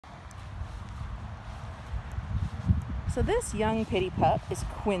So this young pitty pup is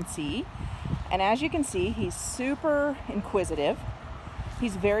Quincy, and as you can see, he's super inquisitive.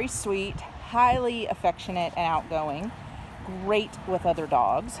 He's very sweet, highly affectionate and outgoing, great with other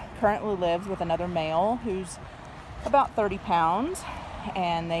dogs. Currently lives with another male who's about 30 pounds,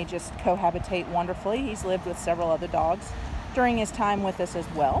 and they just cohabitate wonderfully. He's lived with several other dogs during his time with us as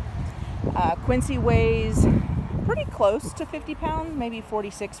well. Quincy weighs pretty close to 50 pounds, maybe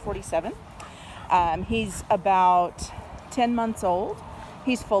 46, 47. He's about 10 months old.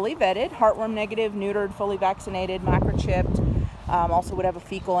 He's fully vetted, heartworm negative, neutered, fully vaccinated, microchipped. Also would have a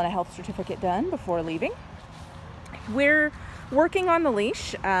fecal and a health certificate done before leaving. We're working on the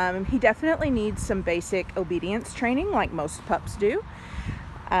leash. He definitely needs some basic obedience training like most pups do.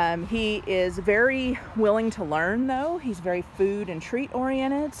 He is very willing to learn though. He's very food and treat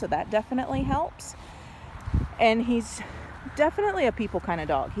oriented, so that definitely helps. And he's definitely a people kind of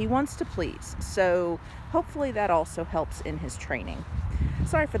dog. He wants to please, so hopefully that also helps in his training.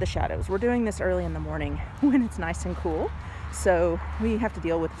 Sorry for the shadows. We're doing this early in the morning when it's nice and cool, so we have to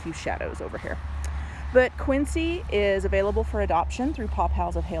deal with a few shadows over here. But Quincy is available for adoption through Paw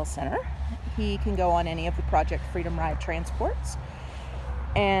Pals of Hale Center. He can go on any of the Project Freedom Ride transports,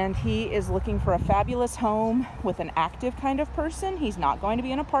 and he is looking for a fabulous home with an active kind of person. He's not going to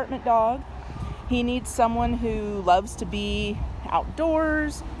be an apartment dog. He needs someone who loves to be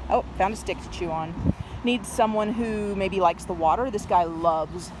outdoors. Oh, found a stick to chew on. Needs someone who maybe likes the water. This guy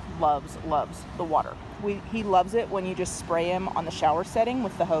loves the water. He loves it when you just spray him on the shower setting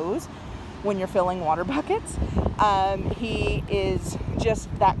with the hose when you're filling water buckets. He is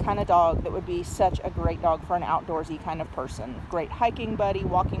just that kind of dog that would be such a great dog for an outdoorsy kind of person. Great hiking buddy,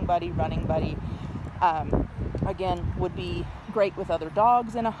 walking buddy, running buddy. Again, would be great with other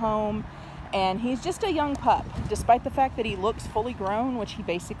dogs in a home. And he's just a young pup. Despite the fact that he looks fully grown, which he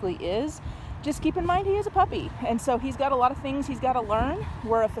basically is, just keep in mind he is a puppy. And so he's got a lot of things he's got to learn.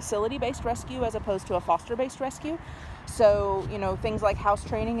 We're a facility-based rescue as opposed to a foster-based rescue. So, you know, things like house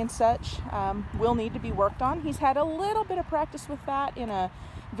training and such will need to be worked on. He's had a little bit of practice with that in a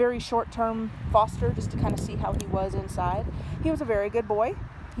very short-term foster, just to kind of see how he was inside. He was a very good boy.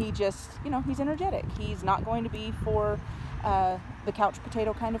 He just, you know, he's energetic. He's not going to be for the couch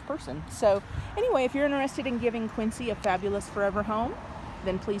potato kind of person. So anyway, if you're interested in giving Quincy a fabulous forever home,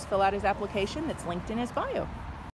 then please fill out his application that's linked in his bio.